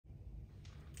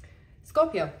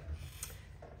Scorpio,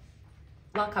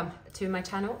 welcome to my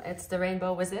channel. It's the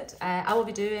Rainbow Wizard. I will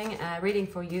be doing a reading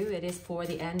for you. It is for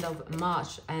the end of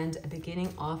March and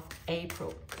beginning of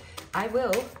April. I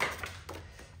will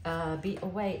be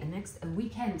away next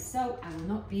weekend, so I will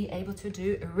not be able to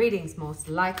do readings most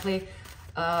likely.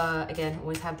 Again,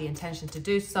 always have the intention to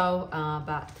do so,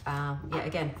 but yeah,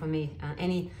 again, for me,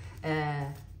 anything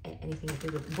to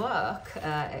do with work,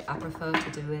 I prefer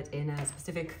to do it in a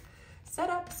specific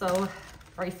setup, so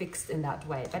very fixed in that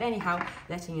way. But anyhow,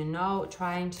 letting you know,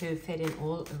 trying to fit in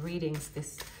all readings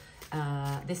this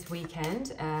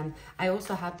weekend. I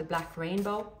also have the Black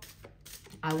Rainbow.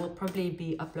 I will probably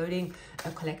be uploading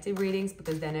collective readings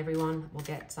because then everyone will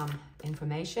get some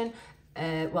information.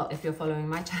 Well, if you're following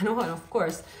my channel, and of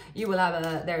course you will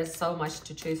have there's so much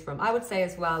to choose from. I would say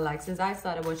as well, like, since I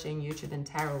started watching YouTube and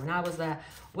tarot, and I was there,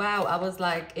 wow, I was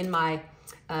like in my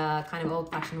kind of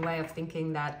old-fashioned way of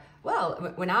thinking that,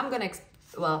 well, when I'm gonna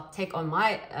take on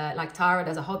my like tarot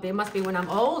as a hobby, it must be when I'm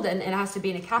old and it has to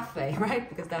be in a cafe, right?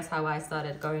 Because that's how I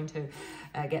started going to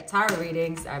get tarot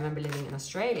readings. I remember living in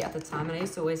Australia at the time, and I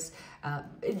used to always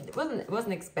it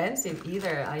wasn't expensive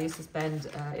either. I used to spend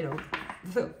you know,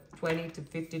 $20 to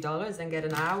 $50 and get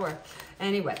an hour.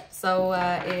 Anyway, so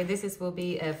this will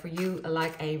be for you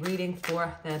like a reading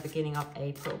for the beginning of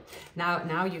April.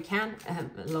 Now you can,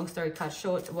 long story cut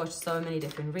short, watch so many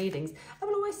different readings. I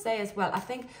will always say as well, I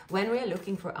think when we're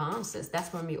looking for answers,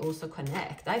 that's when we also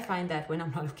connect. I find that when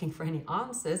I'm not looking for any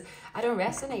answers, I don't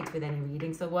resonate with any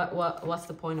reading. So what's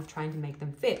the point of trying to make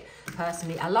them fit?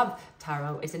 Personally, I love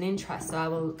tarot. It's an interest, so I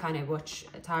will kind of watch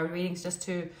tarot readings just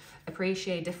to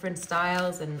appreciate different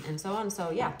styles and so on. So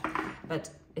yeah,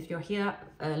 but if you're here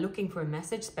looking for a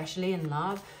message, especially in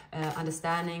love,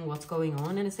 understanding what's going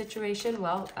on in a situation,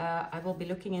 well, I will be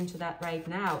looking into that right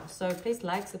now. So please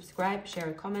like, subscribe, share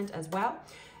a comment as well,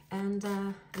 and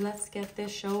let's get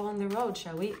this show on the road,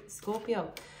 shall we,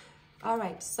 Scorpio? All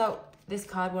right, so this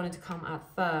card wanted to come out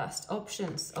first.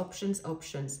 Options, options,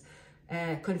 options.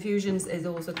 Confusions is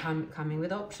also coming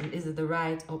with option. Is it the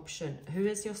right option? Who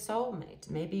is your soulmate?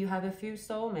 Maybe you have a few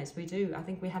soulmates. We do. I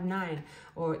think we have 9.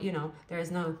 Or, you know, there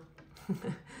is no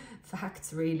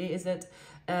facts really. Is it?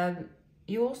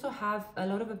 You also have a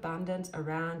lot of abundance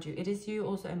around you. It is you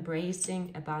also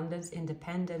embracing abundance,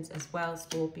 independence as well,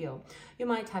 Scorpio. You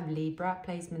might have Libra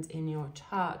placements in your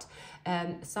chart.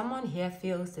 Someone here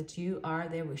feels that you are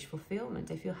their wish fulfillment.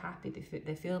 They feel happy.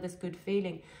 They feel this good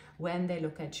feeling when they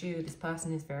look at you. This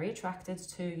person is very attracted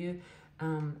to you.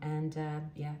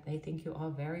 Yeah, they think you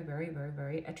are very, very, very,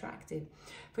 very attractive.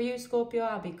 For you, Scorpio,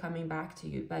 I'll be coming back to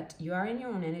you, but you are in your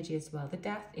own energy as well. The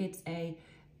death, it's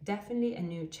definitely a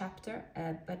new chapter,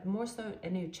 but more so a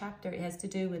new chapter. It has to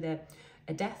do with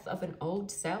a death of an old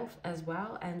self as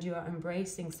well, and you are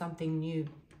embracing something new.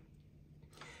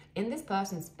 In this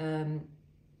person's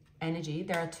energy,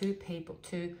 there are 2 people,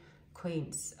 2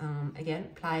 queens. Again,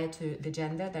 apply it to the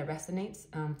gender that resonates,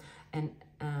 and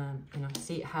you know,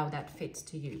 see how that fits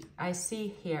to you. I see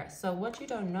here, so what you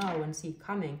don't know and see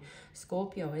coming,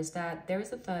 Scorpio, is that there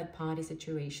is a third-party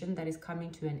situation that is coming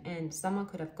to an end. Someone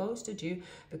could have ghosted you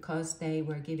because they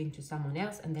were giving to someone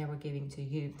else and they were giving to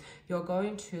you. You're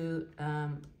going to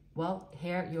well,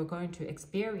 here you're going to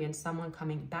experience someone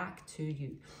coming back to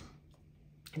you.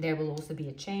 There will also be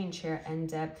a change here,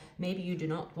 and maybe you do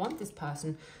not want this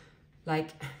person.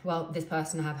 Like, well, this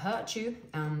person have hurt you,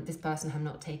 this person have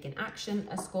not taken action,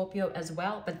 a Scorpio as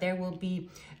well, but there will be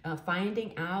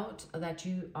finding out that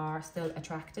you are still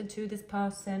attracted to this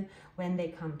person when they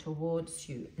come towards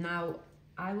you. Now,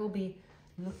 I will be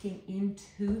looking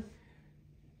into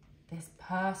this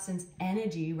person's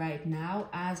energy right now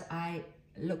as I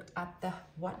looked at the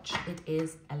watch. It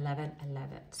is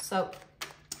 11:11. So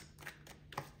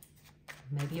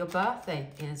maybe your birthday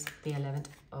is the 11th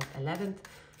of 11th.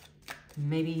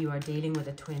 Maybe you are dealing with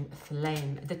a twin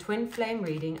flame. The twin flame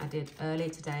reading I did earlier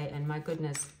today, and my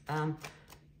goodness,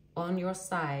 on your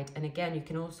side, and again, you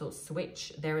can also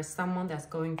switch. There is someone that's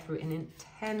going through an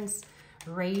intense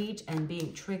rage and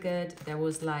being triggered. There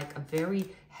was like a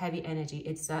very heavy energy.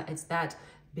 It's that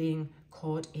being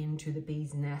caught into the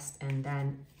bee's nest and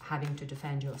then having to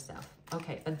defend yourself.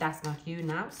 Okay, but that's not you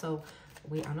now, so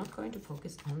we are not going to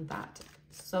focus on that.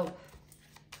 So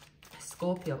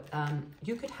Scorpio,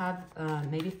 you could have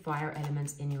maybe fire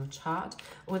elements in your chart,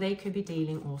 or they could be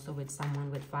dealing also with someone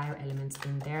with fire elements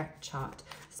in their chart.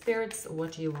 Spirits,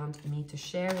 what do you want me to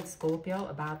share with Scorpio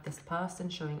about this person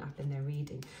showing up in their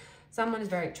reading? Someone is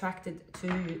very attracted to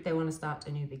you. They want to start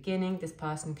a new beginning. This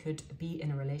person could be in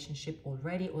a relationship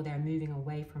already, or they're moving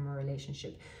away from a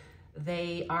relationship.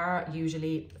 they are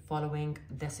usually following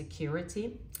the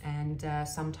security, and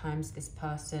sometimes this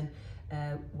person,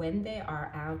 when they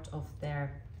are out of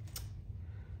their,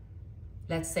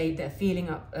 let's say, the feeling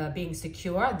of being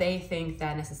secure, they think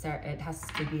that it has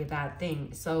to be a bad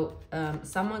thing. So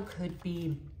someone could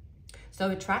be so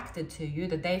attracted to you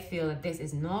that they feel that this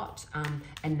is not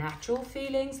a natural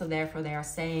feeling, so therefore they are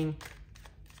saying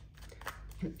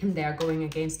they are going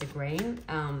against the grain.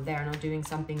 They are not doing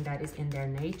something that is in their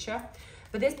nature.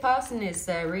 But this person is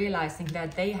realizing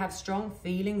that they have strong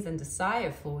feelings and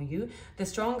desire for you. The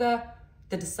stronger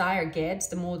the desire gets,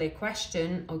 the more they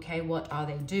question, okay, what are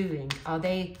they doing? Are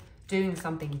they doing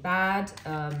something bad?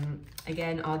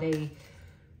 Again, are they,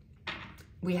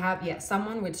 we have, yeah,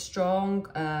 someone with strong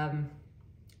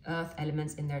earth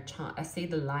elements in their chart. I see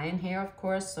the lion here, of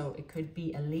course, so it could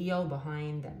be a Leo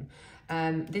behind them.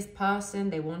 This person,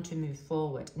 they want to move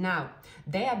forward. Now,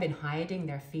 they have been hiding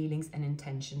their feelings and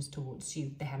intentions towards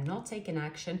you. They have not taken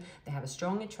action. They have a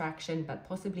strong attraction, but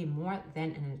possibly more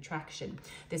than an attraction.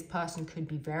 This person could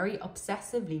be very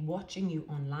obsessively watching you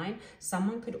online.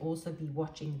 Someone could also be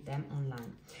watching them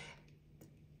online.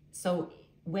 So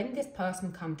when this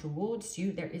person comes towards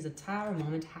you, there is a tower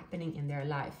moment happening in their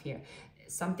life here.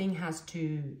 Something has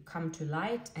to come to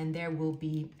light, and there will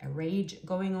be a rage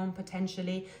going on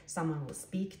potentially. Someone will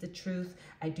speak the truth.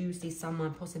 I do see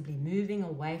someone possibly moving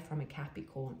away from a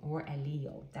Capricorn or a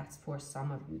Leo. That's for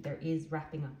some of you. There is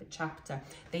wrapping up a chapter.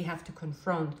 They have to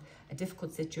confront a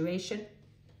difficult situation,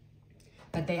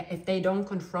 but if they don't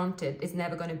confront it, it's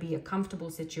never going to be a comfortable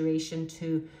situation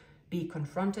to be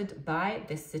confronted by.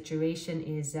 This situation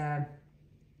is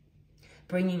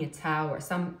bringing a tower.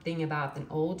 Something about an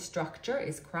old structure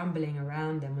is crumbling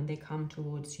around them when they come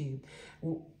towards you.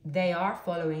 They are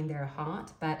following their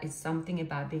heart, but it's something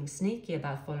about being sneaky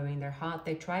about following their heart.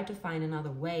 They try to find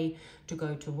another way to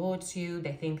go towards you.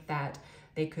 They think that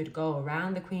they could go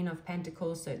around the Queen of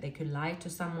Pentacles, so they could lie to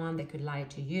someone, they could lie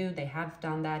to you. They have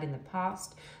done that in the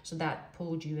past, so that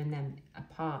pulled you and them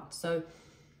apart. So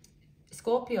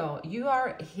Scorpio, you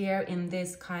are here in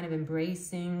this kind of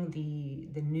embracing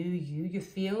the new you. You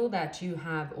feel that you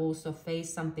have also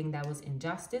faced something that was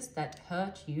injustice, that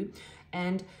hurt you,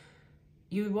 and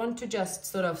you want to just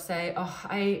sort of say, oh,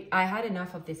 I had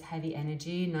enough of this heavy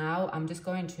energy. Now I'm just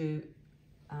going to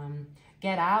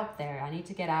get out there. I need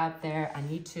to get out there. I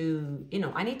need to, you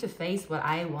know, I need to face what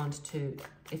I want to.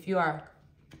 If you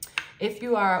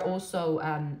are also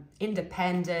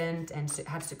independent and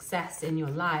have success in your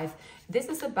life, this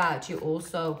is about you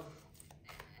also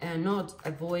not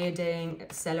avoiding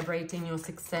celebrating your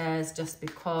success just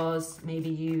because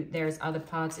maybe there's other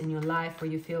parts in your life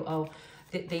where you feel, oh,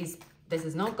 this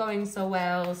is not going so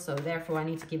well, so therefore I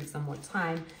need to give it some more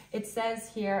time. It says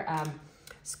here,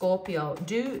 Scorpio,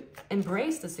 do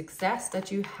embrace the success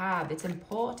that you have. It's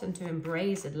important to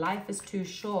embrace it. Life is too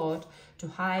short to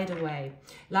hide away.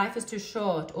 Life is too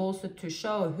short also to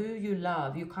show who you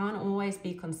love. You can't always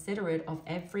be considerate of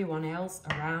everyone else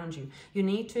around you. You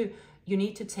need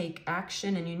to take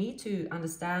action, and you need to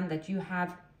understand that you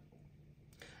have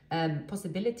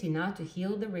possibility now to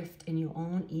heal the rift in your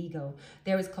own ego.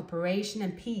 There is cooperation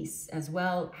and peace as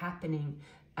well happening.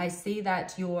 I see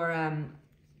that you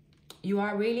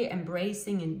are really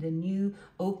embracing in the new,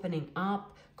 opening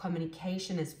up.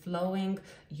 Communication is flowing.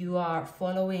 You are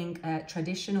following a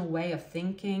traditional way of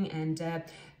thinking, and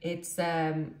it's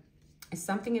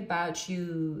something about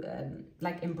you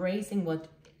like embracing what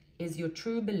is your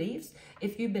true beliefs.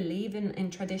 If you believe in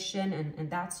tradition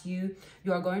and that's you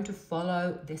are going to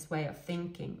follow this way of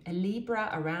thinking. A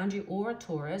Libra around you or a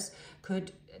Taurus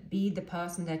could be the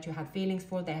person that you have feelings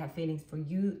for. They have feelings for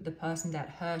you, the person that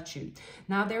hurt you.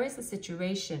 Now there is a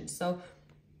situation, so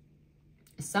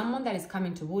someone that is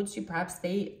coming towards you, perhaps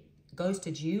they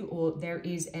ghosted you, or there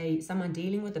is someone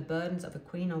dealing with the burdens of a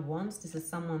Queen of Wands. This is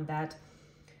someone that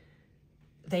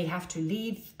they have to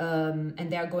leave and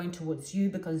they're going towards you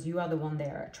because you are the one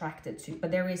they're attracted to,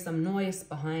 but there is some noise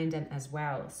behind them as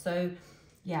well. So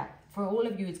yeah, for all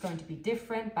of you it's going to be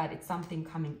different, but it's something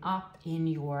coming up in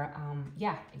your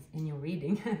it's in your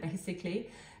reading basically.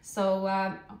 So okay,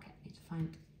 I need to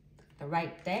find the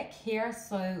right deck here.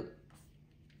 So okay,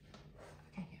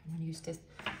 I'm gonna use this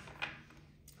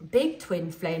big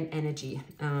twin flame energy,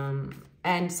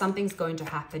 and something's going to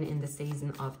happen in the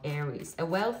season of Aries. A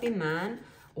wealthy man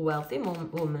wealthy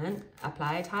woman,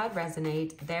 apply it how it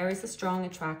resonates. There is a strong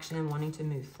attraction and wanting to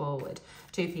move forward.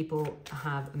 Two people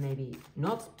have maybe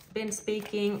not been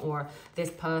speaking, or this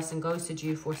person ghosted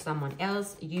you for someone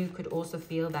else. You could also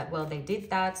feel that, well, they did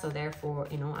that, so therefore,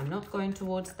 you know, I'm not going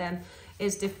towards them.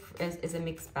 Is a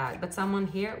mixed bag. But someone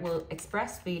here will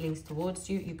express feelings towards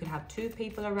you. You could have two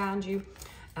people around you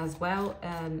as well.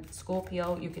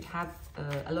 Scorpio, you could have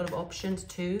a lot of options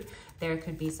too. There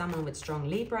could be someone with strong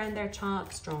Libra in their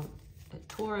chart, strong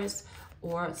Taurus,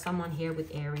 or someone here with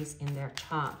Aries in their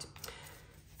chart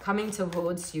coming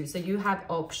towards you. So you have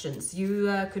options.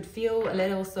 You could feel a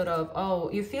little sort of,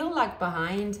 oh, you feel like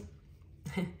behind.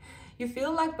 You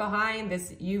feel like behind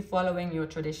this, you following your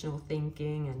traditional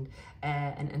thinking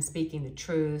and speaking the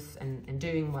truth and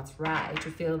doing what's right.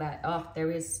 You feel that, oh,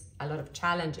 there is a lot of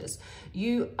challenges.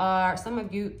 You are, some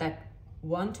of you that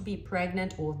want to be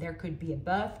pregnant, or there could be a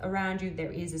birth around you.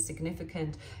 There is a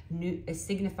significant new, it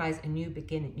signifies a new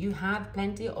beginning. You have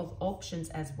plenty of options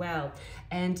as well.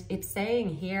 And it's saying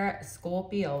here,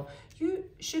 Scorpio, you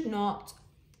should not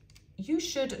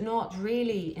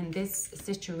really, in this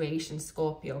situation,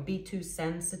 Scorpio, be too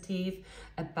sensitive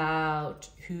about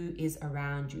who is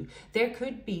around you. There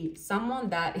could be someone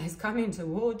that is coming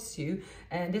towards you,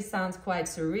 and this sounds quite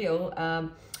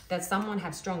surreal, that someone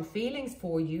has strong feelings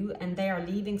for you and they are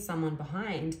leaving someone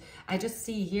behind. I just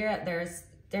see here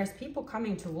there's people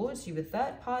coming towards you with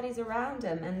third parties around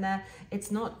them, and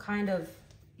it's not kind of,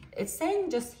 it's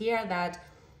saying just here that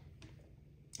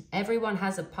everyone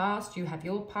has a past. You have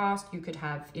your past. You could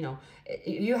have, you know,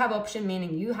 you have option,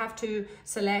 meaning you have to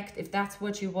select if that's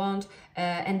what you want.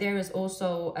 And there is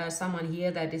also someone here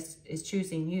that is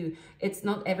choosing you. It's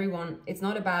not everyone. It's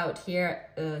not about here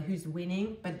who's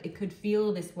winning, but it could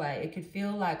feel this way. It could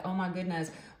feel like, oh my goodness,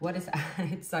 what is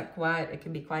it's like quite, it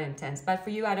can be quite intense. But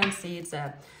for you, I don't see it's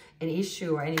an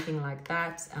issue or anything like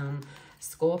that.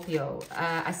 Scorpio,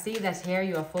 I see that here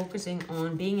you are focusing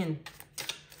on being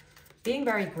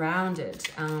very grounded,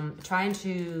 trying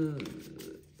to,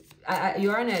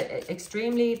 you're in an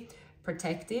extremely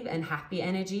protective and happy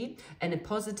energy, and a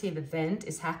positive event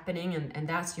is happening, and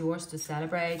that's yours to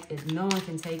celebrate. No one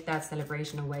can take that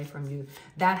celebration away from you.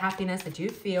 That happiness that you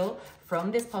feel from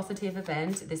this positive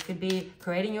event, this could be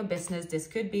creating your business, this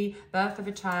could be birth of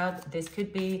a child, this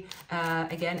could be,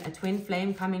 again, a twin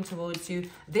flame coming towards you.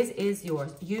 This is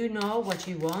yours. You know what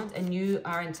you want, and you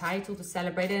are entitled to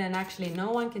celebrate it, and actually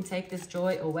no one can take this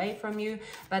joy away from you.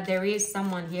 But there is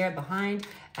someone here behind,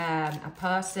 a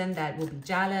person that will be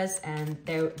jealous, and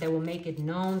they will make it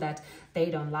known that they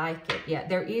don't like it. Yeah,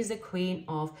 there is a Queen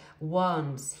of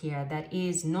Wands here that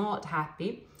is not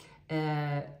happy,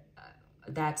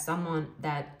 that someone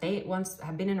that they once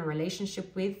have been in a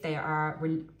relationship with, they are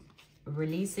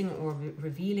releasing or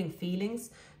revealing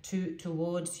feelings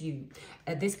towards you.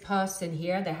 This person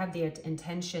here, they have the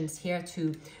intentions here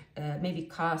to maybe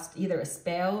cast either a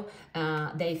spell.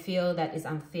 They feel that it's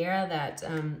unfair, that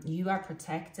you are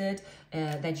protected,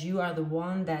 that you are the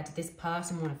one that this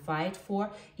person want to fight for,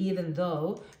 even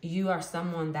though you are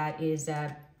someone that is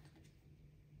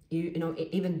you know,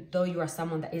 even though you are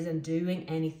someone that isn't doing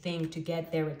anything to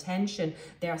get their attention,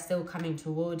 they are still coming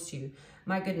towards you.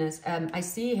 My goodness, I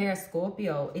see here,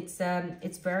 Scorpio,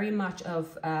 it's very much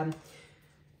of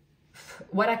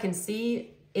what I can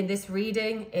see in this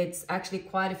reading. It's actually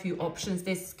quite a few options.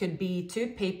 This could be two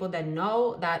people that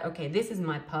know that, okay, this is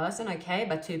my person, okay,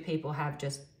 but two people have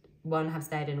just, one have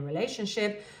stayed in a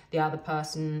relationship, the other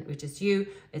person, which is you,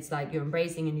 it's like you're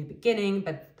embracing a new beginning,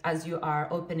 but as you are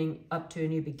opening up to a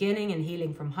new beginning and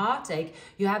healing from heartache,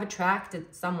 you have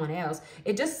attracted someone else.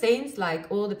 It just seems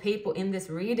like all the people in this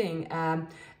reading,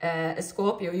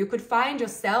 Scorpio, you could find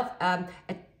yourself,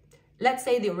 let's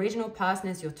say the original person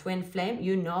is your twin flame.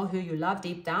 You know who you love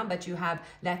deep down, but you have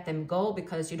let them go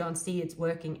because you don't see it's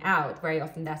working out. Very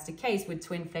often that's the case with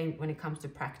twin flame when it comes to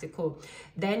practical.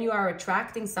 Then you are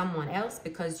attracting someone else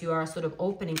because you are sort of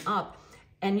opening up.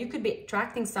 And you could be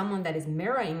attracting someone that is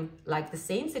mirroring like the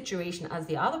same situation as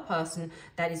the other person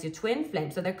that is your twin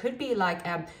flame. So there could be like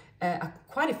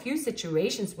quite a few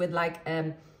situations with like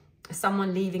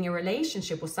someone leaving a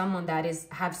relationship, or someone that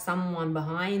have someone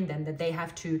behind them that they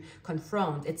have to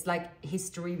confront. It's like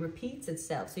history repeats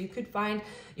itself. So you could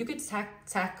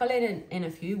tackle it in a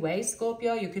few ways,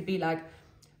 Scorpio. You could be like,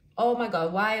 oh my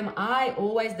God, why am I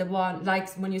always the one? Like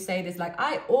when you say this, like,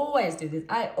 I always do this,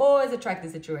 I always attract the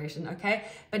situation, okay?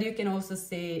 But you can also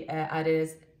see it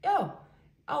as, oh,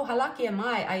 how lucky am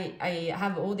I? I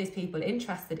have all these people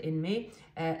interested in me.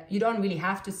 You don't really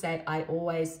have to say I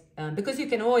always, because you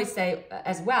can always say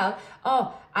as well,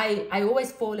 oh, I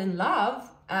always fall in love,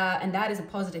 and that is a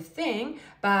positive thing,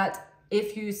 but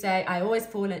if you say, I always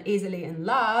fall easily in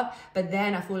love, but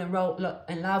then I fall in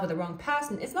love with the wrong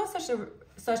person, it's not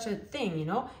such a thing, you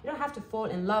know. You don't have to fall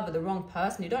in love with the wrong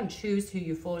person. You don't choose who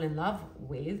you fall in love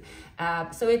with.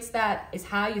 So it's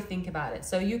how you think about it.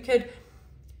 So you could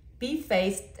be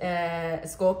faced,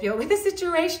 Scorpio, with a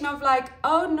situation of like,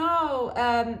 oh no,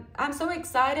 I'm so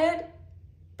excited,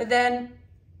 but then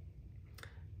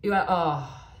you are,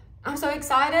 oh, I'm so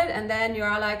excited, and then you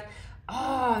are like,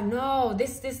 oh no,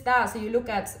 this, that. So you look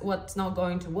at what's not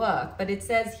going to work. But it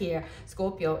says here,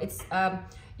 Scorpio, it's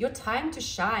your time to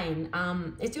shine.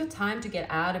 It's your time to get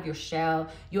out of your shell.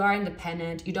 You are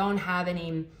independent. You don't have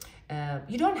any,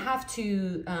 you don't have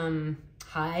to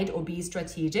hide or be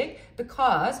strategic,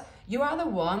 because you are the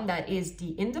one that is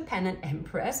the independent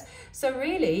empress. So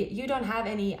really, you don't have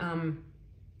any,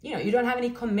 you know, you don't have any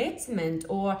commitment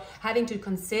or having to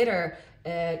consider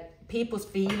people's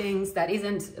feelings that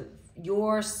isn't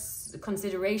your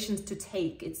considerations to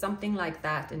take. It's something like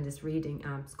that in this reading,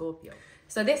 Scorpio.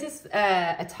 So this is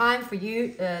a time for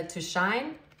you to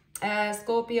shine,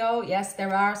 Scorpio. Yes,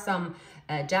 there are some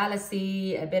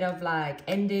jealousy, a bit of like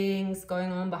endings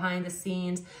going on behind the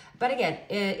scenes. But again,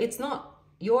 it's not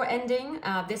your ending.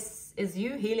 This is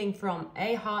you healing from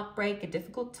a heartbreak, a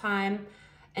difficult time,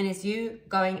 and it's you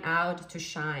going out to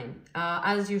shine.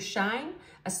 As you shine,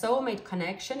 a soulmate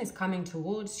connection is coming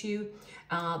towards you.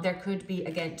 There could be,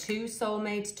 again, 2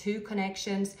 soulmates, 2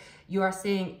 connections. You are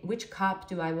seeing, which cup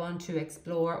do I want to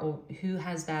explore, or who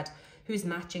has that, who's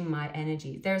matching my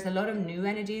energy. There's a lot of new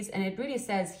energies, and it really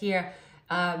says here,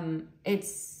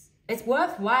 it's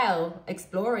worthwhile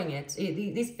exploring it.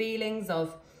 These feelings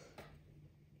of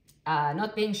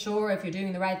not being sure if you're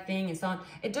doing the right thing and so on.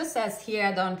 It just says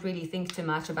here, don't really think too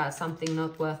much about something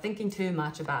not worth thinking too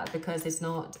much about, because it's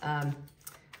not,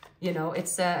 you know,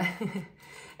 it's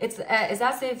it's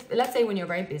as if, let's say when you're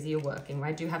very busy, you're working,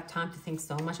 right? You have time to think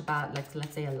so much about, like,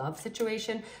 let's say a love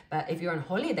situation. But if you're on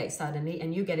holiday suddenly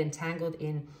and you get entangled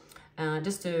in,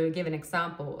 just to give an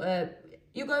example,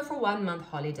 you go for 1 month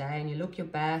holiday and you look your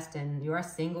best and you are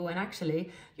single, and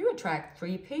actually you attract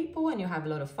 3 people and you have a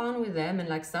lot of fun with them, and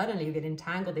like suddenly you get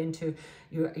entangled into,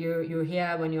 you're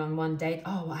here when you're on one date,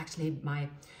 oh, actually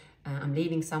I'm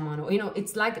leaving someone, or, you know,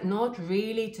 it's like not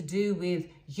really to do with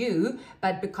you,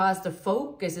 but because the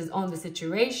focus is on the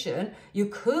situation, you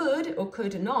could or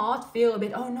could not feel a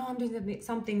bit, oh no, I'm doing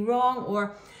something wrong,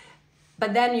 or,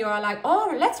 but then you are like,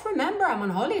 oh, let's remember I'm on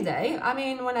holiday. I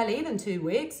mean, when I leave in 2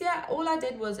 weeks, yeah, all I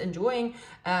did was enjoying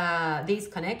these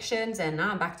connections, and now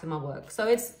I'm back to my work. So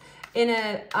it's in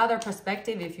a other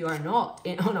perspective. If you are not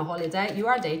on a holiday, you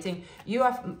are dating, you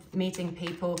are meeting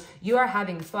people, you are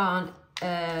having fun.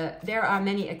 There are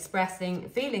many expressing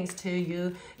feelings to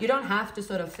you. You don't have to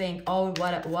sort of think, oh,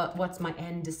 what's my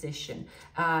end decision?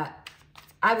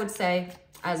 I would say,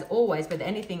 as always, with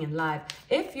anything in life,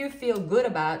 if you feel good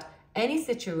about any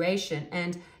situation,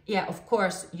 and yeah, of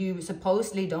course, you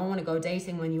supposedly don't want to go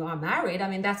dating when you are married. I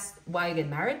mean, that's why you get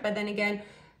married. But then again,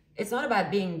 it's not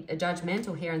about being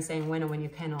judgmental here and saying when or when you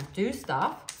cannot do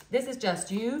stuff. This is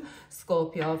just you,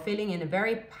 Scorpio, feeling in a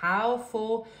very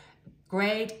powerful,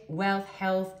 great wealth,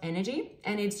 health energy,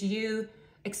 and it's you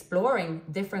exploring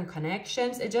different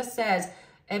connections. It just says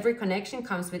every connection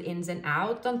comes with ins and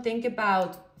outs. Don't think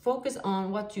about, focus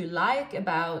on what you like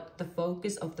about the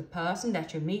focus of the person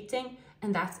that you're meeting,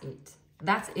 and that's it.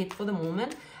 That's it for the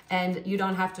moment. And you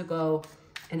don't have to go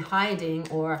in hiding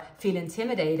or feel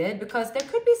intimidated, because there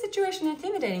could be a situation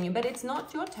intimidating you, but it's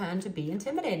not your turn to be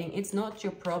intimidating. It's not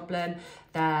your problem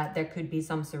that there could be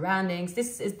some surroundings.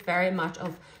 This is very much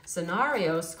of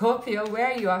scenario, Scorpio,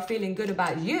 where you are feeling good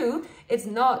about you. It's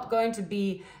not going to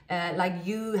be like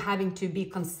you having to be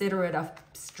considerate of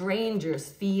strangers'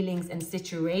 feelings and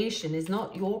situation. Is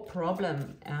not your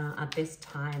problem at this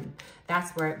time.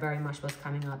 That's where it very much was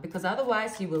coming up, because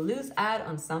otherwise you will lose out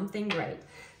on something great.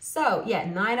 So yeah,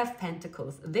 9 of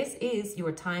Pentacles. This is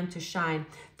your time to shine.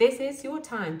 This is your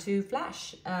time to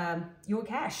flash your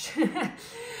cash.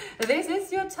 This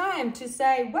is your time to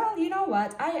say, well, you know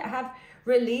what? I have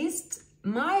released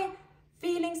my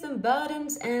feelings and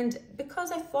burdens, and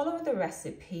because I followed the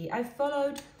recipe, I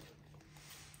followed,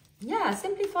 yeah,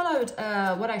 simply followed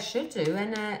what I should do.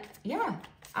 And yeah,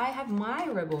 I have my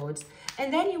rewards.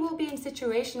 And then you will be in a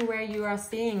situation where you are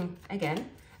seeing, again,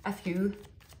 a few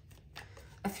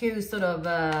sort of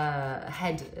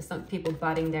some people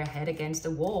butting their head against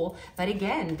the wall. But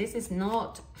again, this is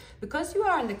not, because you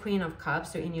are in the Queen of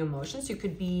Cups, so in your emotions, you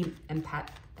could be be an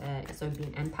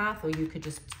empath, or you could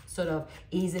just sort of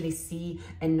easily see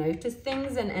and notice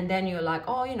things, and then you're like,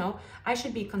 oh, you know, I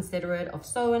should be considerate of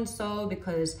so and so,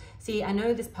 because see, I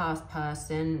know this past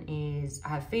person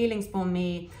have feelings for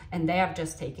me, and they have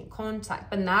just taken contact,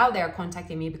 but now they're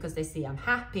contacting me because they see I'm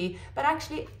happy, but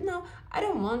actually no, I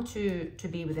don't want to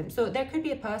be with them. So there could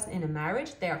be a person in a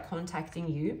marriage, they are contacting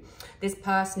you, this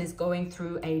person is going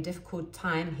through a difficult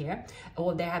time here,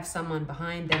 or they have someone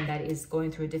behind them that is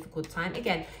going through a difficult time.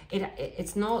 Again,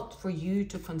 it's not for you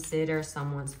to consider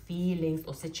someone's feelings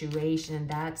or situation in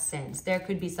that sense. There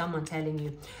could be someone telling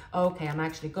you, okay, I'm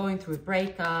actually going through a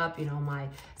breakup, you know, my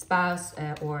spouse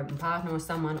or partner or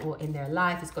someone or in their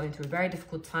life is going through a very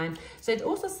difficult time. So it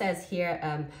also says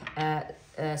here,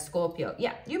 Scorpio,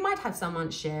 yeah, you might have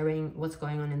someone sharing what's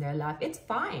going on in their life. It's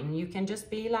fine. You can just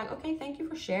be like, okay, thank you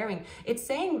for sharing. It's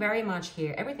saying very much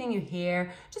here, everything you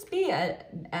hear, just be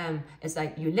it's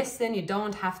like you listen. You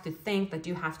don't have to think that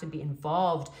you have to be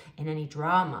involved in any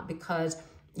drama, because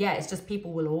yeah, it's just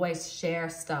people will always share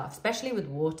stuff, especially with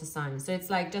water signs. So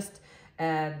it's like just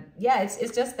yeah,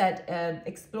 it's just that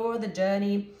explore the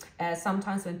journey.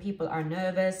 Sometimes when people are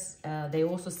nervous, they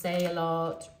also say a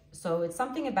lot. So it's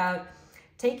something about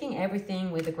taking everything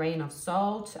with a grain of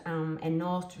salt, and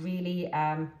not really,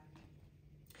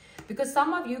 because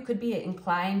some of you could be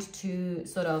inclined to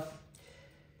sort of,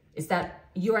 is that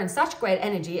you're in such great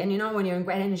energy, and you know, when you're in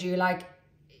great energy, you're like,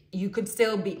 you could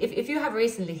still be, if you have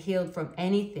recently healed from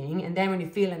anything, and then when you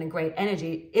feel in a great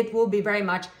energy, it will be very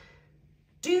much,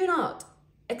 do not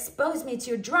expose me to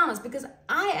your dramas because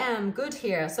I am good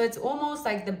here. So it's almost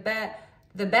like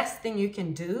the best thing you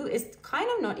can do is kind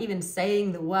of not even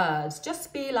saying the words,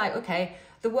 just be like, okay,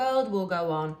 the world will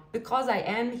go on because I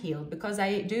am healed, because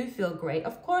I do feel great.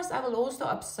 Of course, I will also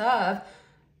observe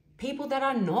people that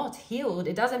are not healed.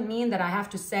 It doesn't mean that I have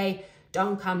to say,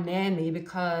 don't come near me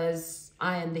because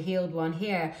I am the healed one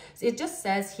here. So it just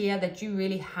says here that you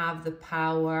really have the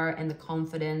power and the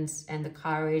confidence and the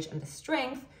courage and the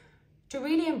strength to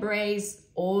really embrace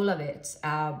all of it,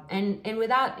 and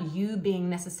without you being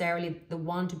necessarily the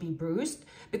one to be bruised,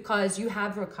 because you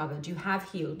have recovered, you have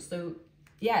healed. So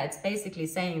yeah, it's basically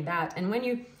saying that. And when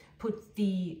you put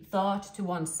the thought to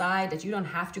one side that you don't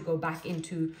have to go back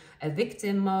into a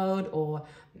victim mode or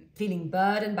feeling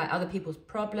burdened by other people's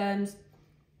problems,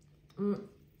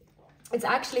 it's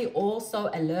actually also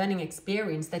a learning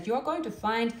experience that you're going to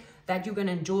find that you're going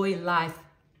to enjoy life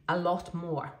a lot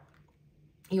more.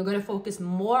 You're going to focus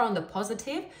more on the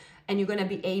positive, and you're going to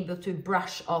be able to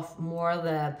brush off more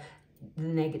the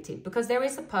negative, because there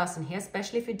is a person here,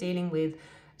 especially if you're dealing with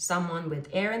someone with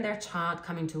air in their chart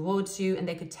coming towards you, and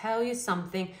they could tell you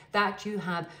something that you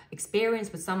have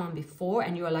experienced with someone before,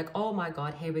 and you're like, oh my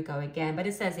God, here we go again. But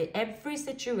it says in every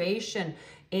situation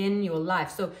in your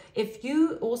life. So if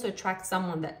you also attract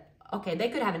someone that, okay, they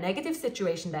could have a negative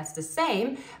situation that's the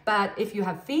same, but if you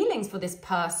have feelings for this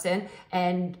person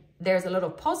and there's a lot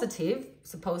of positive,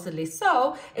 supposedly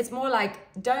so, it's more like,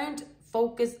 don't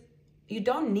focus, you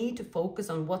don't need to focus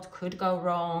on what could go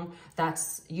wrong.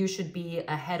 That's, you should be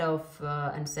ahead of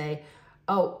and say,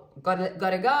 oh,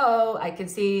 gotta go. I can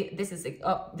see this is,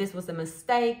 oh, this was a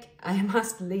mistake. I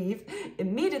must leave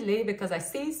immediately because I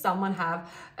see someone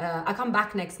have, I come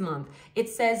back next month. It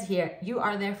says here, you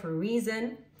are there for a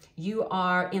reason. You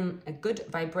are in a good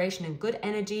vibration and good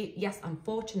energy. Yes,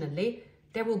 unfortunately,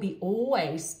 there will be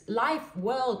always, life,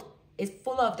 world is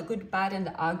full of the good, bad, and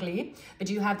the ugly, but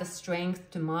you have the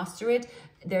strength to master it.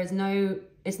 There's no,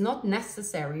 it's not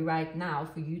necessary right now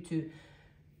for you to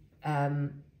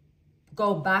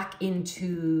go back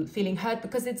into feeling hurt,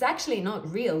 because it's actually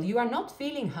not real. You are not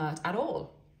feeling hurt at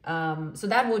all. So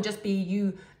that will just be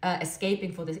you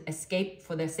escaping for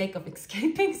the sake of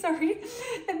escaping, sorry.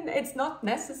 And it's not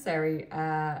necessary,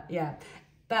 yeah.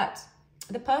 But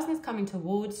the person is coming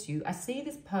towards you. I see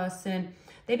this person,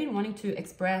 they've been wanting to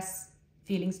express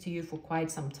feelings to you for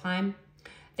quite some time.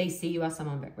 They see you as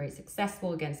someone very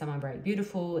successful, again, someone very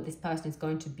beautiful. This person is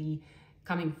going to be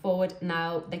coming forward.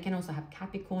 Now, they can also have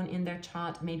Capricorn in their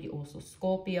chart, maybe also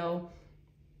Scorpio.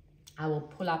 I will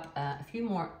pull up a few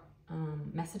more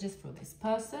messages for this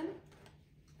person.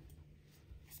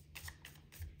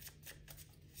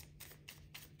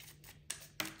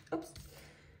 Oops.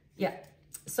 Yeah.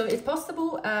 So it's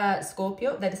possible,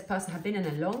 Scorpio, that this person have been in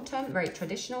a long-term, very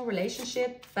traditional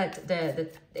relationship, but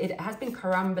it has been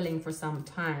crumbling for some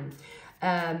time,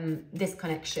 this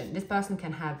connection. This person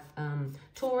can have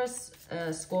Taurus,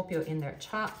 Scorpio in their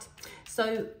chart.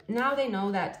 So now they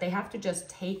know that they have to just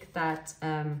take that,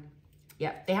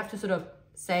 yeah, they have to sort of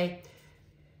say,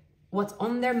 what's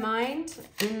on their mind,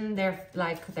 in their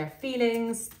their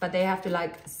feelings, but they have to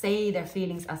like say their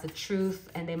feelings as a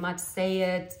truth, and they might say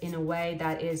it in a way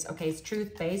that is, okay, it's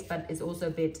truth-based, but it's also a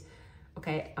bit,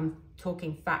 okay, I'm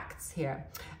talking facts here.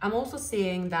 I'm also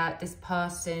seeing that this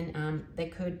person, they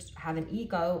could have an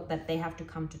ego that they have to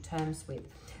come to terms with.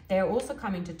 They're also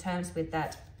coming to terms with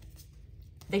that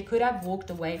they could have walked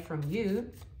away from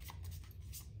you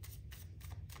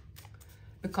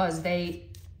because they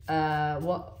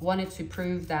wanted to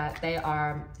prove that they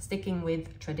are sticking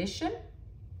with tradition.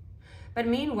 But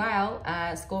meanwhile,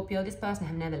 Scorpio, this person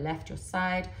have never left your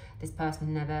side. This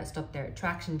person never stopped their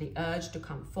attraction, the urge to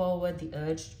come forward, the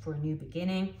urge for a new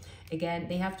beginning. Again,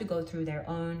 they have to go through their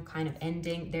own kind of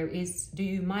ending.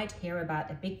 You might hear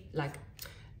about a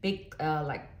big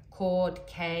court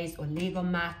case or legal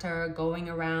matter going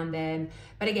around them.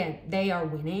 But again, they are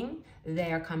winning.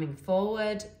 They are coming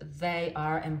forward. They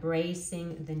are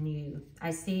embracing the new.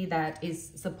 I see that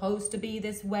is supposed to be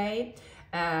this way.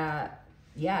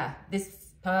 Yeah, this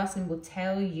person will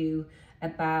tell you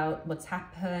about what's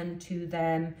happened to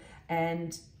them,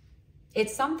 and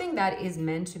it's something that is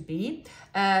meant to be,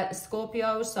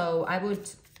 Scorpio. So I would,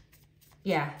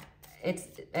 yeah, it's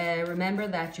remember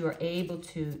that you are able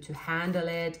to handle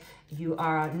it. You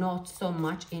are not so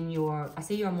much in your, I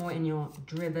see you're more in your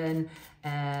driven,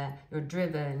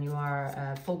 you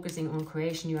are focusing on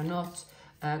creation. You are not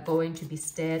going to be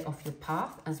steered off your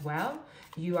path as well.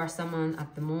 You are someone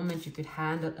at the moment, you could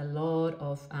handle a lot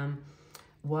of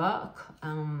work.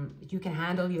 You can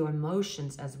handle your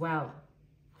emotions as well.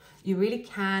 You really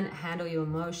can handle your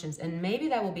emotions, and maybe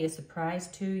that will be a surprise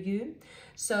to you.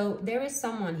 So there is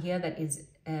someone here that is,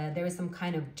 there is some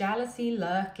kind of jealousy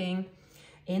lurking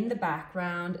in the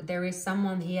background. There is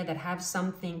someone here that has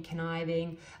something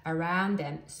conniving around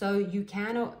them. So you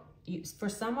cannot, for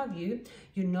some of you,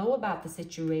 you know about the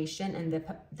situation, and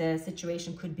the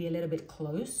situation could be a little bit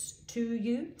close to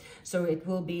you. So it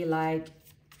will be like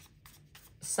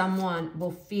someone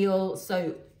will feel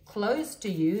so close to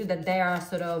you that they are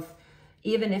sort of,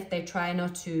 even if they try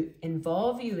not to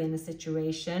involve you in the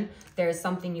situation, there is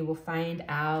something you will find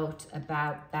out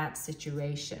about that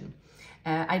situation.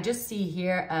 I just see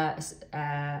here,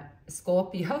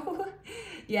 Scorpio,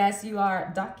 yes, you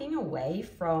are ducking away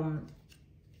from,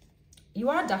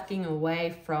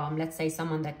 let's say,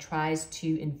 someone that tries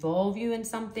to involve you in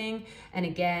something. And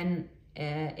again,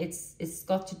 it's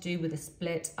got to do with a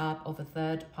split up of a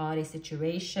third party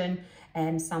situation,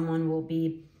 and someone will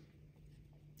be,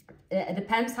 it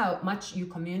depends how much you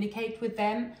communicate with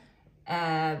them.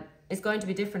 It's going to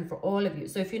be different for all of you.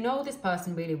 So if you know this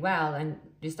person really well and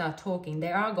you start talking,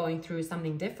 they are going through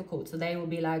something difficult. So they will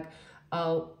be like,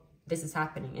 oh, this is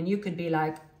happening. And you could be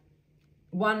like,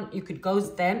 you could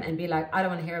ghost them and be like, I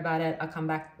don't want to hear about it. I'll come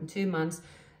back in 2 months.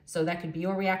 So that could be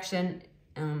your reaction.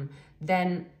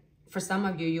 Then for some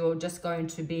of you, you're just going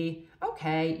to be,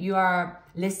 okay, you are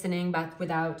listening, but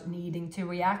without needing to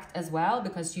react as well,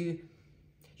 because you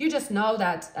just know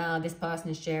that this person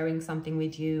is sharing something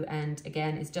with you. And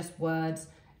again, it's just words,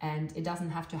 and it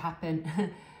doesn't have to happen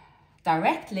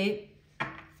directly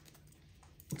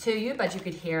to you, but you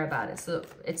could hear about it. So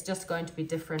it's just going to be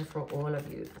different for all of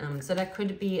you. So that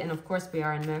could be, and of course we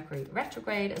are in Mercury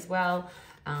retrograde as well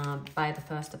by the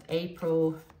 1st of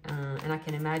April. And I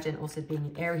can imagine also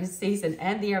being in Aries season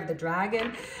and the year of the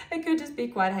dragon, it could just be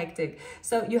quite hectic.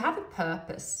 So you have a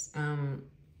purpose.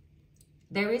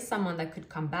 There is someone that could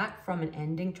come back from an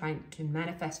ending, trying to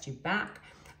manifest you back.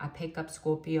 I pick up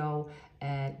Scorpio,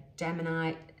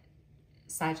 Gemini,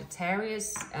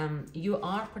 Sagittarius. You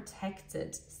are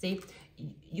protected. See,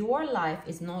 your life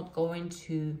is not going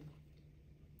to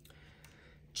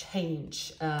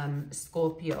change,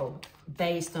 Scorpio,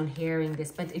 based on hearing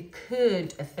this, but it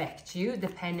could affect you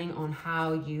depending on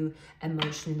how you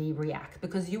emotionally react,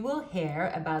 because you will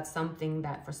hear about something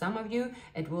that for some of you,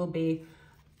 it will give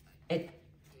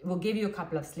you a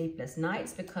couple of sleepless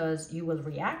nights because you will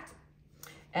react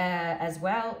as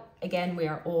well. Again, we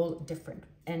are all different,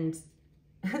 and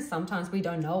sometimes we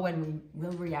don't know when we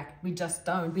will react. We just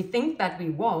don't. We think that we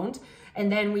won't,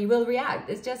 and then we will react.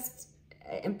 It's just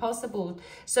impossible.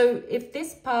 So if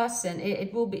this person,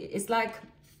 it's like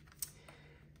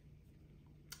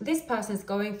this person is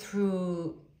going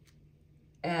through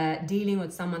dealing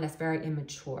with someone that's very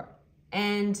immature.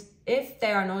 And if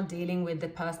they are not dealing with the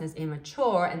person that's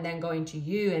immature and then going to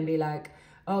you and be like,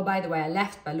 oh, by the way, I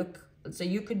left, but look, so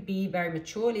you could be very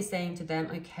maturely saying to them,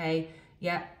 okay,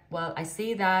 yeah, well, I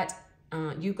see that.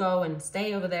 You go and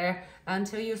stay over there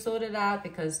until you sort it out,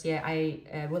 because yeah,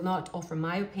 I will not offer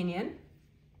my opinion.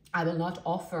 I will not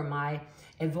offer my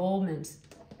involvement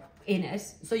in it.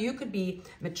 So you could be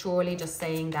maturely just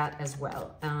saying that as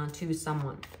well to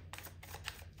someone.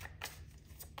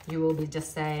 You will be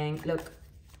just saying, look,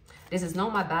 this is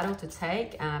not my battle to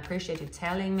take. I appreciate you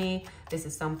telling me. This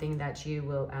is something that you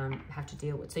will have to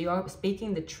deal with. So you are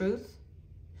speaking the truth.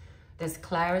 There's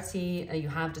clarity. You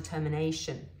have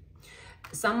determination.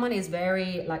 Someone is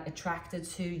very like attracted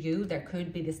to you. There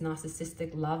could be this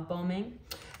narcissistic love bombing.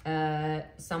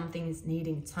 Something is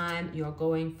needing time. You're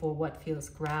going for what feels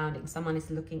grounding. Someone is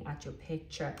looking at your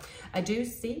picture. I do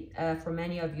see for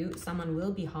many of you, someone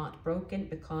will be heartbroken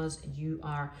because you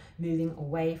are moving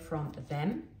away from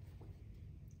them.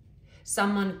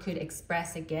 Someone could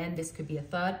express, again, this could be a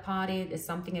third party. There's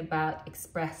something about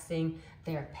expressing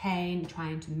their pain,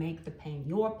 trying to make the pain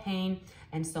your pain,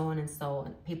 and so on and so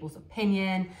on. People's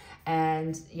opinion.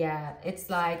 And yeah, it's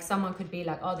like someone could be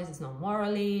like, oh, this is not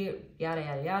morally, yada,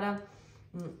 yada, yada.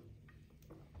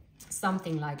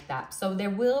 Something like that. So there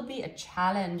will be a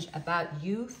challenge about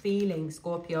you feeling,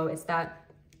 Scorpio. It's that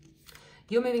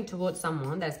you're moving towards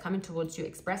someone that's coming towards you,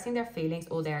 expressing their feelings,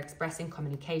 or they're expressing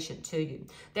communication to you.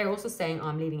 They're also saying, oh,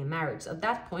 I'm leaving a marriage. So at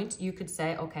that point, you could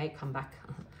say, okay, come back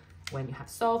when you have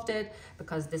solved it,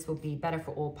 because this will be better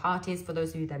for all parties. For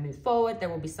those of you that move forward, there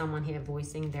will be someone here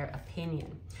voicing their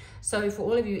opinion. So for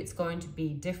all of you, it's going to be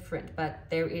different, but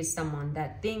there is someone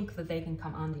that thinks that they can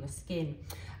come under your skin.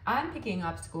 I'm picking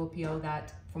up, Scorpio,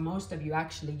 that for most of you,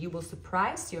 actually, you will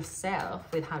surprise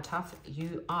yourself with how tough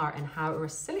you are and how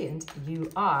resilient you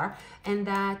are. And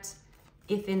that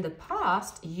if in the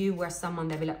past you were someone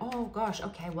that would be like, oh gosh,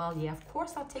 okay, well, yeah, of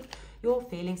course I'll take your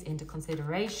feelings into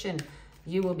consideration.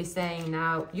 You will be saying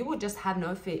now, you will just have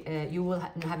no, you will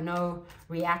have no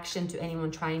reaction to anyone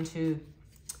trying to,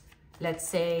 let's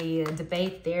say,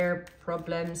 debate their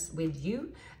problems with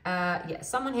you. Yeah,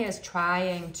 someone here is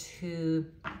trying to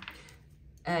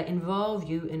involve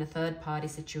you in a third-party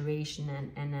situation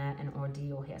and an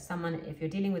ordeal here. Someone, if you're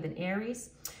dealing with an Aries,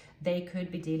 they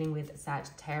could be dealing with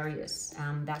Sagittarius.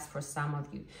 That's for some of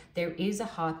you. There is a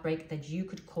heartbreak that you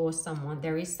could cause someone.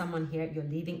 There is someone here you're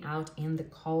leaving out in the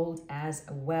cold as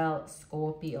well,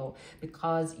 Scorpio,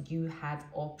 because you have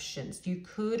options. You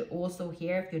could also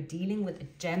here, if you're dealing with a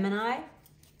Gemini,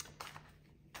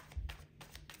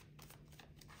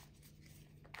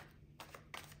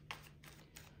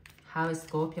 how is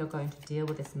Scorpio going to deal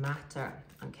with this matter?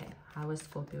 Okay, how is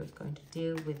Scorpio going to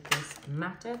deal with this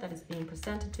matter that is being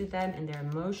presented to them and their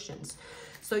emotions?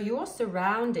 So your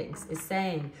surroundings is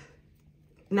saying,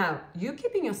 now, you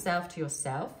keeping yourself to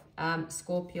yourself,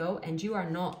 Scorpio, and you are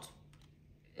not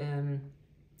to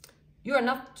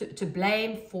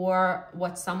blame for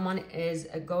what someone is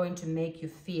going to make you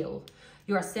feel.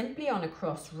 You are simply on a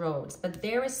crossroads, but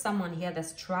there is someone here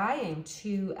that's trying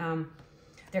to...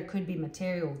 there could be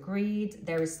material greed.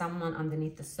 There is someone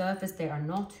underneath the surface. They are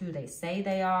not who they say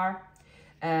they are.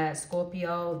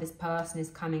 Scorpio, this person is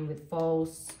coming with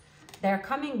false... They're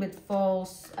coming with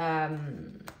false,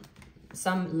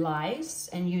 some lies,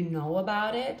 and you know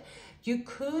about it. You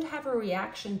could have a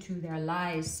reaction to their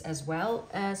lies as well,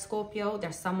 Scorpio.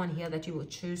 There's someone here that you will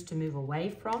choose to move away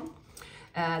from.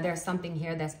 There's something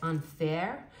here that's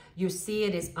unfair. You see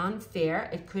it is unfair.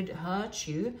 It could hurt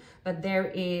you, but there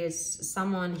is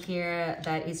someone here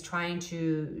that is trying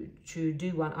to do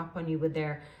one up on you with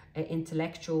their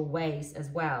intellectual ways as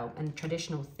well and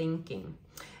traditional thinking.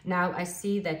 Now, I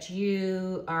see that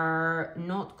you are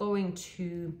not going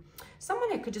to...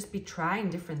 Someone who could just be trying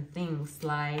different things,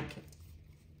 like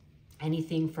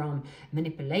anything from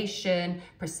manipulation,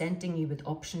 presenting you with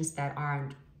options that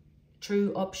aren't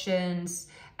true options,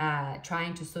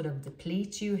 trying to sort of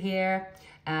deplete you here,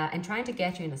 and trying to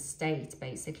get you in a state,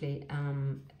 basically,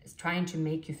 trying to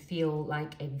make you feel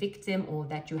like a victim or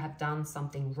that you have done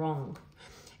something wrong.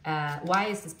 Why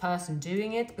is this person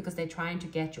doing it? Because they're trying to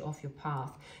get you off your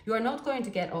path. You are not going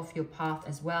to get off your path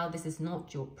as well. This is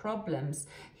not your problems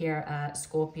here,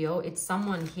 Scorpio. It's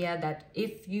someone here that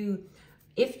if you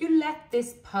let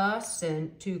this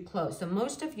person too close, so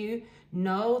most of you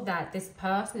know that this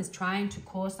person is trying to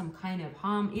cause some kind of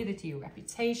harm either to your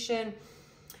reputation,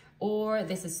 or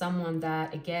this is someone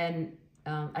that, again,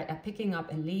 picking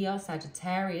up a Leo,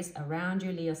 Sagittarius around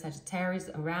you, Leo, Sagittarius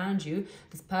around you.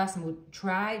 This person would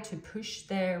try to push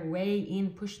their way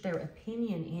in, push their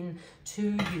opinion in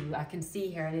to you. I can see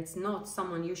here, and it's not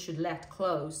someone you should let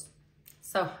close.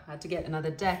 So I had to get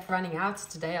another deck, running out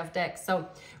today of decks. So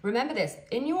remember this,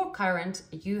 in your current,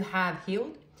 you have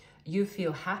healed, you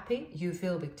feel happy, you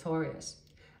feel victorious.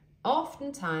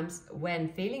 Oftentimes when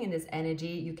feeling in this energy,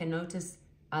 you can notice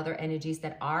other energies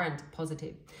that aren't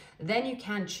positive. Then you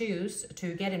can choose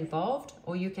to get involved,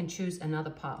 or you can choose another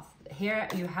path. Here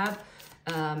you have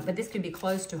but this could be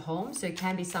close to home. So it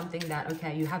can be something that,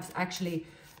 okay, you have actually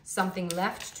something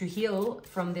left to heal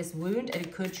from this wound, and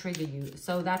it could trigger you.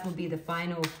 So that will be the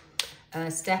final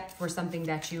step for something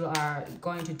that you are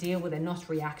going to deal with and not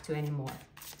react to anymore.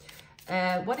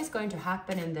 What is going to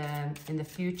happen in the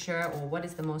future, or what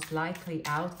is the most likely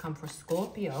outcome for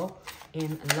Scorpio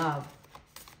in love?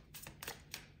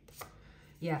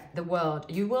 Yeah, the World.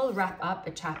 You will wrap up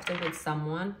a chapter with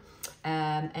someone,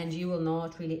 and you will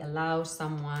not really allow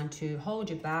someone to hold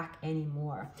you back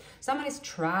anymore. Someone is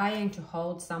trying to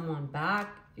hold someone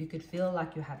back. You could feel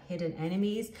like you have hidden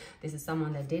enemies. This is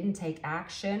someone that didn't take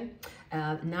action.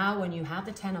 Now, when you have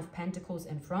the 10 of Pentacles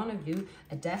in front of you,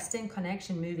 a destined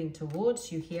connection moving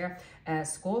towards you here,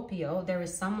 Scorpio, there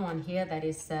is someone here that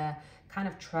is kind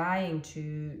of trying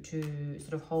to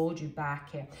sort of hold you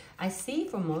back here. I see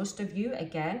for most of you,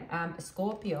 again,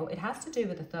 Scorpio, it has to do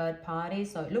with a third party.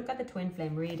 So look at the twin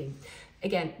flame reading.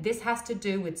 Again, this has to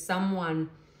do with someone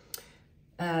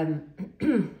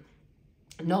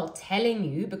not telling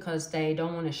you because they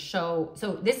don't want to show.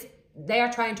 So they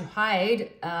are trying to hide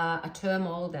a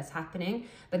turmoil that's happening,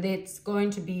 but it's going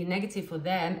to be negative for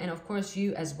them, and of course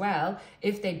you as well,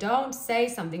 if they don't say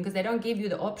something, because they don't give you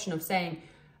the option of saying,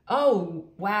 oh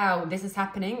wow, this is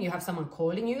happening. You have someone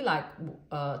calling you like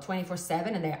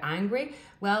 24/7 and they're angry.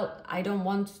 Well, I don't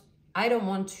want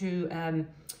to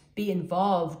be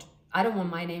involved. I don't want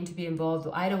my name to be involved,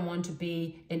 or I don't want to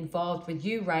be involved with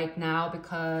you right now,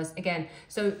 because again,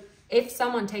 so if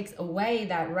someone takes away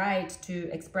that right to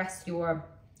express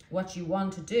what you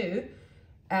want to do,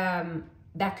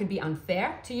 that could be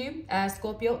unfair to you,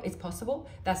 Scorpio. It's possible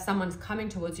that someone's coming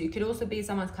towards you. It could also be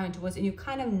someone's coming towards you and you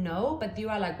kind of know, but you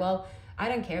are like, well, I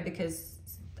don't care because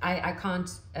I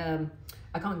can't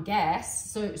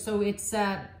guess. So it's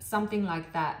something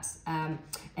like that.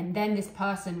 And then this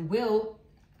person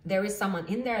there is someone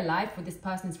in their life where this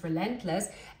person is relentless,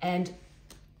 and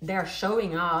they're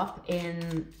showing up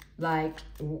in like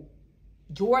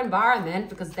your environment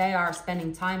because they are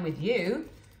spending time with you.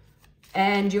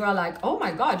 And you are like, oh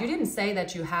my God, you didn't say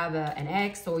that you have an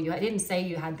ex, or you didn't say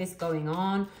you had this going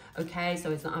on. Okay,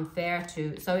 so it's not unfair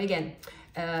to, so again,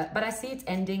 but I see it's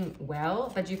ending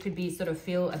well, but you could be sort of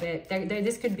feel a bit,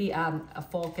 this could be a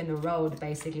fork in the road,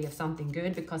 basically, of something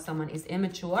good, because someone is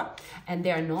immature and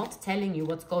they're not telling you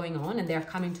what's going on, and they're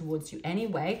coming towards you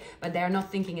anyway, but they're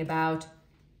not thinking about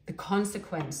the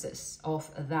consequences of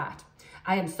that.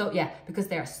 Because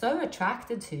they are so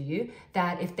attracted to you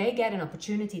that if they get an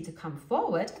opportunity to come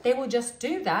forward, they will just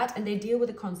do that, and they deal with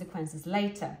the consequences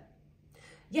later.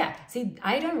 Yeah, see,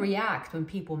 I don't react when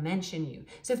people mention you.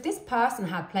 So if this person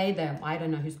had played the I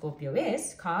don't know who Scorpio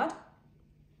is card,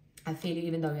 I feel you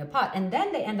even though you're apart, and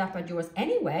then they end up at yours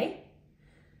anyway,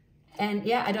 and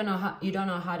yeah, I don't know how, you don't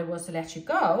know how it was to let you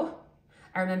go.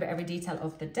 I remember every detail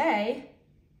of the day.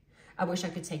 I wish I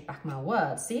could take back my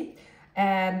words, see?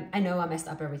 I know I messed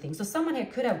up everything. So someone here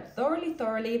could have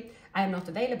thoroughly, I am not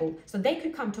available. So they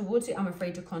could come towards you, I'm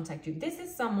afraid to contact you. This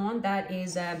is someone that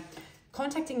is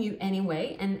contacting you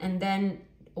anyway, and then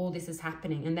all this is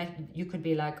happening, and that you could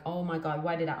be like, oh my God,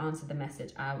 why did I answer the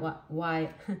message?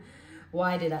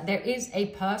 Why did I? There is a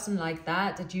person like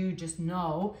that you just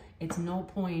know it's no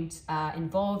point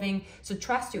involving. So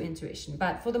trust your intuition.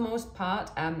 But for the most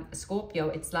part, Scorpio,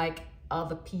 it's like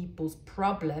other people's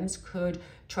problems could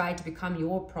try to become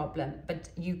your problem, but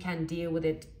you can deal with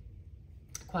it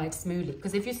quite smoothly.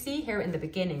 Because if you see here in the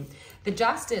beginning, the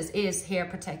Justice is here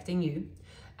protecting you,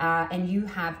 and you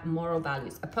have moral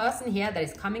values. A person here that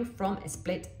is coming from a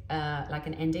split, like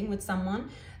an ending with someone,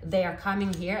 they are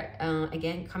coming here,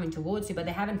 again, coming towards you, but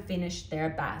they haven't finished their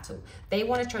battle. They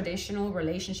want a traditional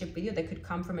relationship with you. They could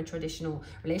come from a traditional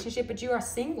relationship, but you are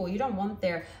single. You don't want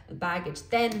their baggage.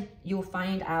 Then you'll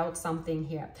find out something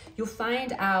here. You'll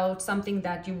find out something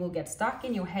that you will get stuck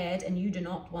in your head, and you do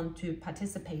not want to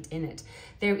participate in it.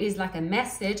 There is like a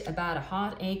message about a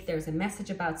heartache. There's a message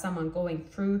about someone going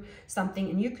through something,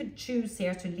 and you could choose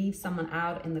here to leave someone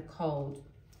out in the cold.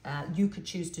 You could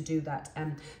choose to do that,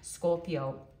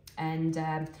 Scorpio. And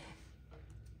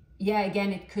yeah,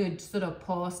 again, it could sort of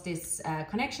pause this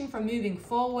connection from moving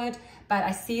forward. But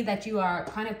I see that you are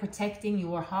kind of protecting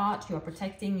your heart. You are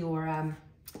protecting your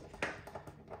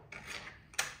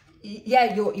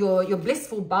your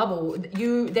blissful bubble.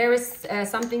 There is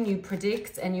something you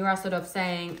predict, and you are sort of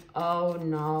saying, oh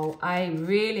no, I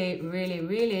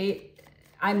really,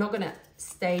 I'm not gonna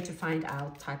stay to find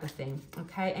out, type of thing.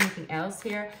 Okay, anything else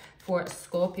here for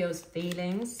Scorpio's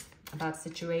feelings about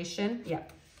situation? Yeah,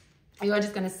 you are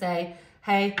just gonna say,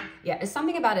 hey, yeah, it's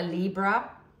something about a Libra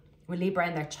with Libra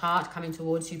in their chart coming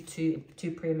towards you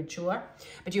too premature,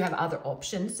 but you have other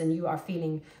options and you are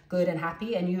feeling good and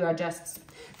happy, and you are just,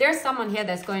 there's someone here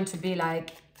that's going to be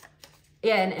like,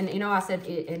 yeah, and you know, I said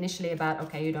initially about,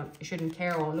 okay, you shouldn't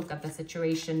care or look at the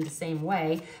situation the same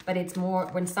way, but it's more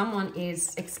when someone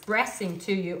is expressing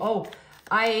to you, oh,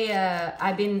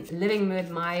 I've been living with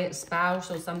my spouse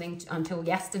or something until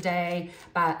yesterday,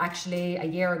 but actually a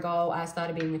year ago I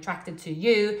started being attracted to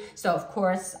you. So of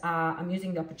course I'm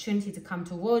using the opportunity to come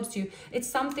towards you. It's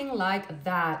something like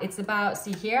that. It's about,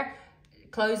 see here,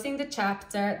 closing the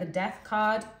chapter, the Death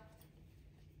card.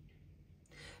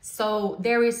 So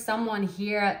there is someone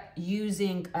here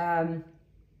using,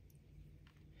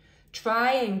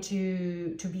 trying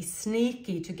to be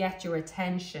sneaky to get your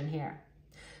attention here.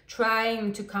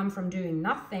 Trying to come from doing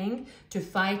nothing to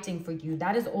fighting for you.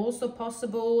 That is also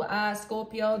possible,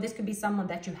 Scorpio. This could be someone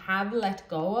that you have let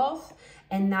go of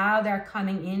and now they're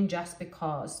coming in just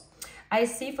because. I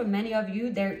see for many of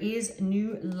you, there is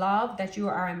new love that you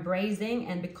are embracing,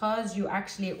 and because you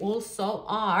actually also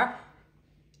are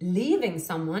leaving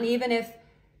someone, even if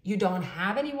you don't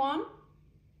have anyone,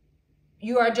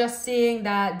 you are just seeing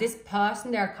that this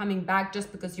person, they're coming back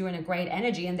just because you're in a great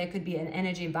energy, and they could be an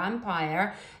energy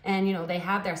vampire, and you know, they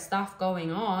have their stuff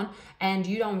going on, and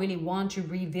you don't really want to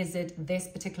revisit this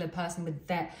particular person with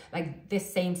that, like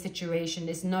this same situation.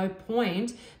 There's no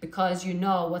point because you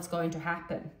know what's going to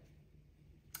happen.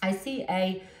 I see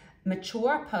a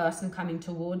mature person coming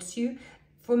towards you.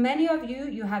 For many of you,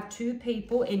 you have two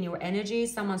people in your energy.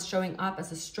 Someone's showing up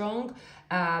as a strong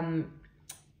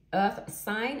earth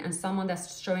sign, and someone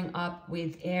that's showing up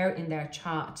with air in their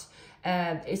chart.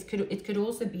 It could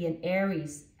also be an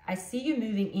Aries. I see you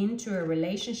moving into a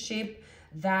relationship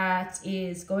that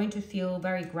is going to feel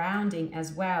very grounding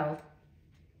as well.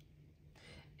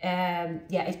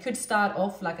 Yeah, it could start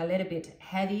off like a little bit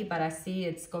heavy, but I see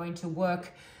it's going to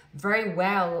work very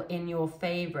well in your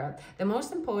favor. The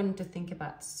most important to think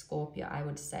about, Scorpio, I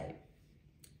would say,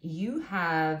 you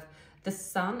have the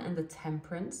Sun and the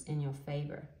Temperance in your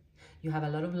favor. You have a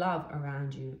lot of love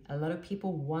around you, a lot of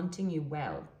people wanting you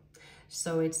well.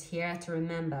 So it's here to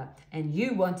remember, and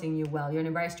you wanting you well, you're in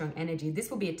a very strong energy. This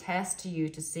will be a test to you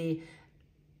to see,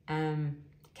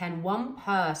 can one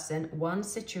person, one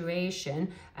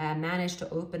situation manage to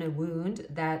open a wound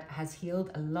that has healed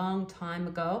a long time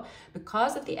ago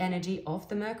because of the energy of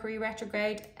the Mercury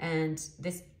retrograde. And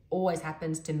this always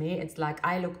happens to me. It's like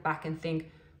I look back and think,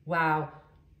 wow,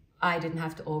 I didn't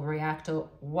have to overreact, or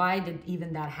why did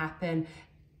even that happen?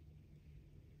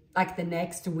 Like the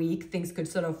next week, things could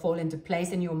sort of fall into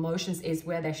place and your emotions is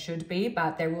where they should be,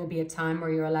 but there will be a time where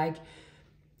you're like,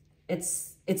 it's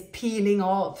peeling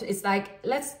off. It's like,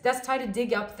 let's try to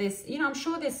dig up this, you know, I'm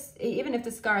sure this, even if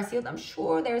the scar is healed, I'm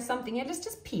sure there's something here. Let's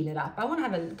just peel it up. I want to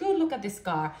have a good look at this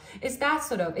scar. It's that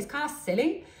sort of, it's kind of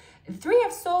silly. The Three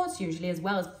of Swords usually as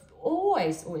well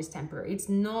is always temporary. It's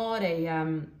not a,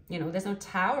 you know, there's no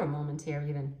Tower moment here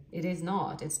even. It is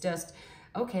not. It's just,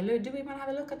 okay, look, do we want to have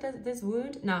a look at this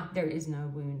wound? No, there is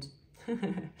no wound.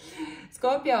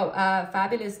 Scorpio,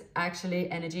 fabulous actually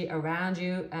energy around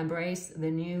you. Embrace the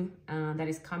new that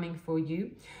is coming for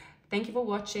you. Thank you for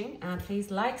watching. Please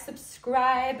like,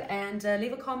 subscribe, and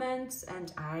leave a comment.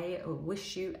 And I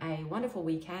wish you a wonderful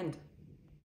weekend.